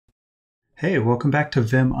Hey, welcome back to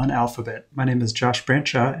Vim Un-Alphabet. My name is Josh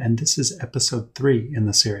Brancha, and this is episode 3 in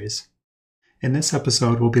the series. In this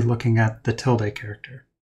episode, we'll be looking at the tilde character.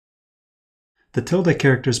 The tilde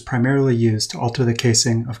character is primarily used to alter the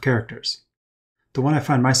casing of characters. The one I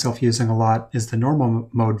find myself using a lot is the normal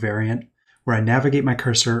mode variant, where I navigate my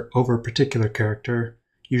cursor over a particular character,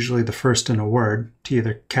 usually the first in a word, to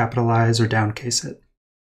either capitalize or downcase it.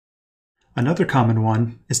 Another common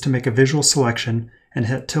one is to make a visual selection and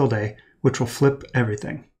hit tilde, which will flip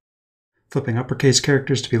everything, flipping uppercase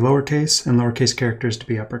characters to be lowercase and lowercase characters to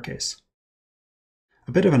be uppercase.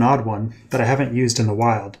 A bit of an odd one that I haven't used in the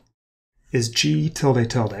wild is G tilde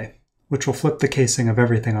tilde, which will flip the casing of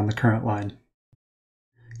everything on the current line.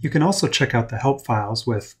 You can also check out the help files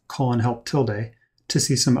with :help tilde to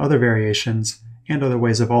see some other variations and other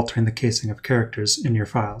ways of altering the casing of characters in your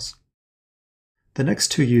files. The next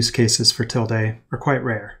two use cases for tilde are quite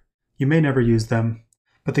rare. You may never use them,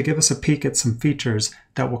 but they give us a peek at some features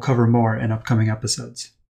that we'll cover more in upcoming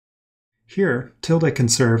episodes. Here, tilde can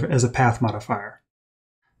serve as a path modifier.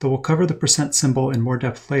 Though we'll cover the percent symbol in more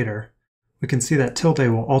depth later, we can see that tilde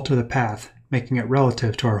will alter the path, making it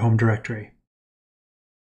relative to our home directory.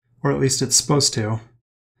 Or at least it's supposed to.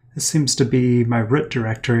 This seems to be my root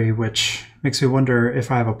directory, which makes me wonder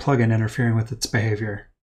if I have a plugin interfering with its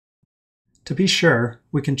behavior. To be sure,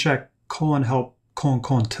 we can check :help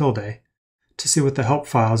tilde to see what the help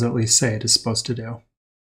files at least say it is supposed to do.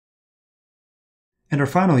 And our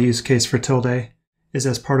final use case for tilde is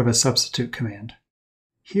as part of a substitute command.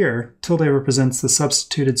 Here, tilde represents the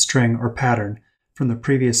substituted string or pattern from the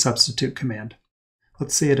previous substitute command.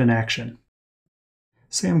 Let's see it in action.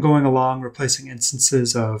 Say I'm going along replacing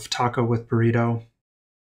instances of taco with burrito.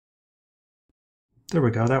 There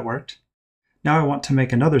we go, that worked. Now I want to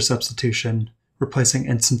make another substitution, replacing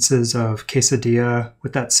instances of quesadilla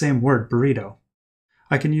with that same word, burrito.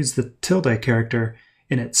 I can use the tilde character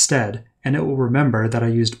in its stead, and it will remember that I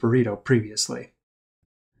used burrito previously.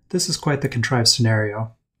 This is quite the contrived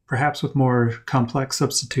scenario. Perhaps with more complex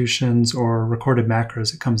substitutions or recorded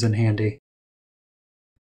macros it comes in handy.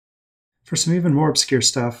 For some even more obscure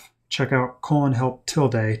stuff, check out :help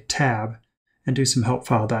tilde tab and do some help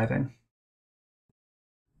file diving.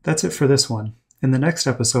 That's it for this one. In the next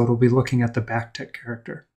episode, we'll be looking at the backtick character.